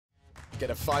Get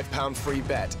a £5 free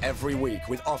bet every week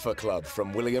with Offer Club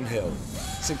from William Hill.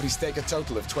 Simply stake a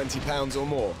total of £20 or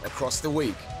more across the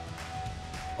week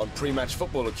on pre-match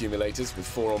football accumulators with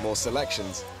 4 or more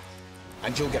selections,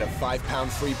 and you'll get a £5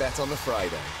 free bet on the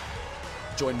Friday.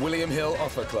 Join William Hill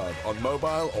Offer Club on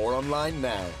mobile or online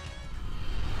now.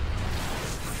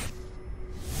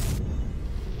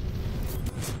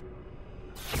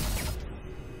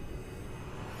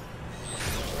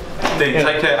 Dean,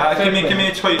 take care. Give me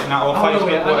a tweet now or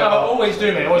Facebook. I always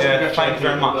do, mate. Always thank you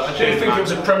very much. I do think it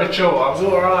was a premature. I was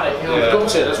alright. I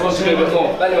got it. I just wanted to do a bit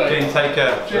more. Anyway. Dean, take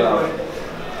care.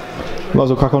 Might as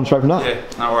well crack on straight from that.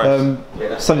 Yeah, no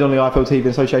worries. Sunday on the IFL in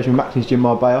association with Mackley's Gym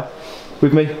Marbella.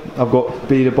 With me, I've got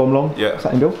Billy the Bomb Long. Yeah.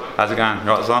 Sat in Bill. How's it going? You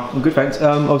right, son? I'm good, thanks.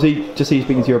 Obviously, just see you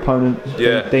speaking to your opponent.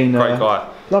 Yeah, Dean, great guy.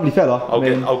 Lovely fella.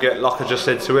 I'll get like I just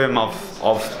said to him. I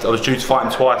was due to fight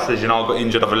him twice. As you know, I got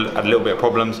injured. I've had a little bit of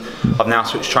problems. I've now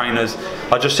switched trainers.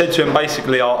 I just said to him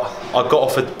basically, I got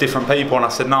offered different people, and I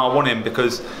said no, I want him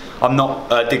because I'm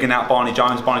not digging out Barney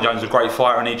Jones. Barney Jones is a great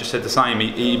fighter, and he just said the same.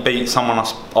 He beat someone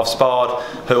I've sparred,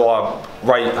 who I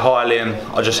rate highly, and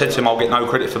I just said to him, I'll get no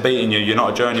credit for beating you. You're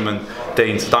not a journeyman,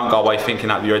 Dean, so don't go away thinking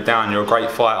that you're down. You're a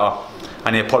great fighter.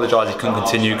 And he apologised, he couldn't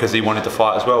continue because he wanted to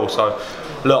fight as well. So,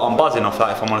 look, I'm buzzing off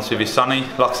that, if I'm honest with you, Sonny.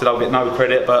 Like I said, I'll get no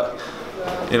credit, but,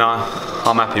 you know,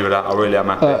 I'm happy with that. I really am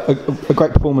happy. A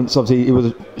great performance, obviously. It was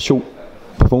a short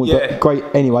performance, yeah, but great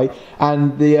anyway.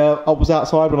 And I was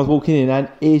outside when I was walking in, and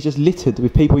it is just littered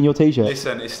with people in your t-shirt.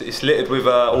 Listen, it's littered with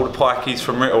all the pikeys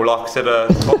from Riddle. Like I said,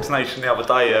 BoxNation the other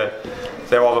day,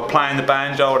 they're either playing the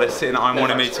banjo or they're sitting at home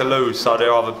wanting me to lose. So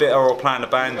they're either bitter or playing the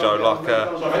banjo.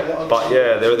 But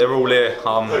yeah, they're all here,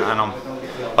 and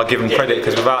I give them credit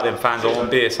because without them fans, I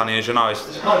wouldn't be here, Sonny. As you know,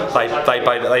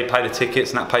 they pay the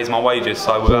tickets and that pays my wages.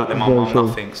 So without them, I'm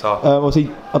nothing. So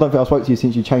obviously, I don't think I spoke to you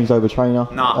since you changed over trainer.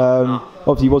 No.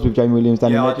 Obviously, you was with Jamie Williams.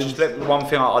 Yeah, one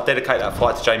thing, I dedicate that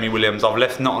fight to Jamie Williams. I've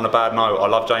left not on a bad note. I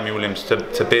love Jamie Williams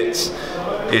to bits.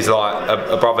 He's like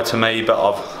a brother to me. But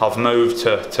I've moved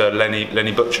to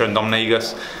Lenny Butcher and Dom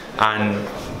Negus, and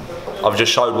I've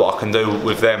just showed what I can do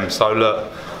with them. So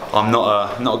look, I'm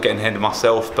not getting ahead of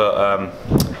myself, but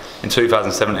in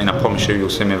 2017, I promise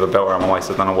you'll see me with a belt around my waist.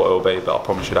 I don't know what it'll be, but I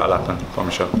promise you that'll happen. I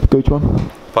promise you. Gucci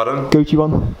one? Pardon? Gucci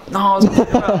one? No,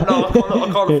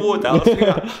 I can't afford that. I was thinking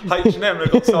that H&M,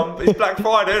 they've got some, it's Black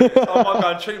Friday, isn't it? So I might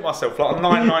go and treat myself like a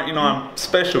 £9.99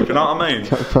 special, do you know what I mean?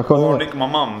 Or I'll nick my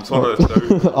mum's, one of those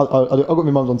two. I got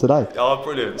my mum's on today. Oh,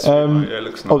 brilliant. Yeah, it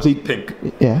looks nice. Obviously, pink.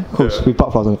 Yeah, of course, with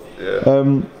butterflies on it.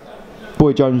 Yeah.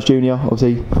 Boy Jones Jr.,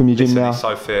 obviously, from your gym now. He's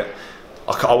so fit.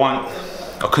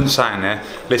 I couldn't say in there,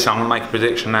 listen, I'm going to make a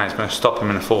prediction now, he's going to stop him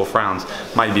in the 4th round,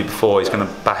 maybe before, he's going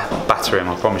to batter him,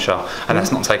 I promise you. And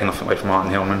that's not taking nothing away from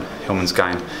Martin Hillman's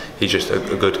game. He's just a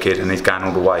good kid and he's going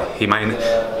all the way.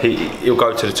 He'll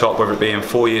go to the top, whether it be in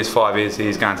 4 years, 5 years,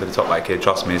 he's going to the top, that kid,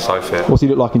 trust me, he's so fit. What's he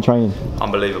look like in training?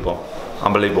 Unbelievable.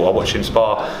 Unbelievable. I watched him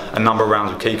spar a number of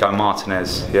rounds with Kiko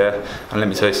Martinez, yeah, and let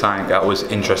me tell you something, that was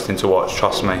interesting to watch,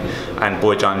 trust me. And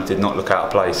Boy Jones did not look out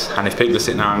of place. And if people are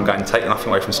sitting there and going, take nothing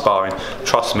away from sparring,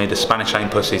 trust me, the Spanish ain't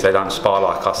pussies, they don't spar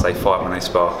like us, they fight when they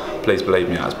spar. Please believe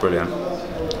me, that's brilliant.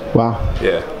 Wow.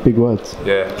 Yeah. Big words.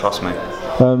 Yeah, trust me.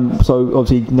 So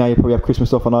obviously now you probably have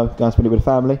Christmas off, I know, go and spend it with the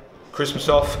family. Christmas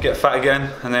off, get fat again,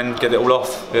 and then get it all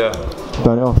off. Yeah.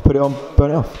 Burn it off. Put it on.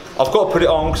 Burn it off. I've got to put it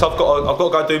on because I've got to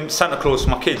go do Santa Claus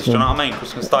for my kids. Do you know what I mean?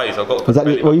 Christmas days. I've got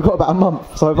to. Well, you've got about a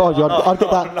month. So if I was you,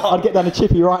 I'd get down a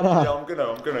chippy right now. Yeah, I'm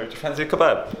gonna. Do you fancy a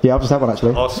kebab? Yeah, I've just had one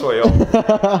actually. Oh sweet.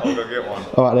 I'll go get one.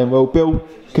 All right then. Well, Bill,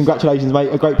 congratulations,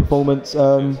 mate. A great performance.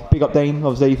 Big up Dean,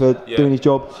 obviously, for doing his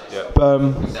job. Yeah.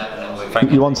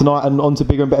 Thank you. On tonight and on to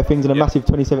bigger and better things and a massive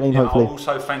 2017 hopefully.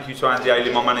 Also, thank you to Andy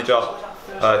Ailey, my manager.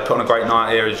 Put on a great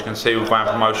night here, as you can see, with Grand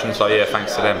Promotion, so yeah,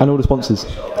 thanks to them. And all the sponsors.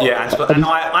 Yeah, and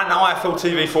IFL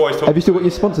TV for always talking. Have you still got your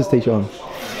sponsors t-shirt on?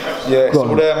 Yeah, it's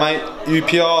all there, mate.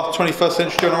 UPR, 21st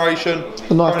Century Generation,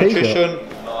 a nice Nutrition,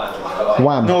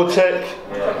 Wham. Nortec,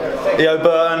 EO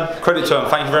Burton, credit to them,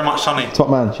 thank you very much, Sonny.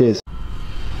 Top man, cheers.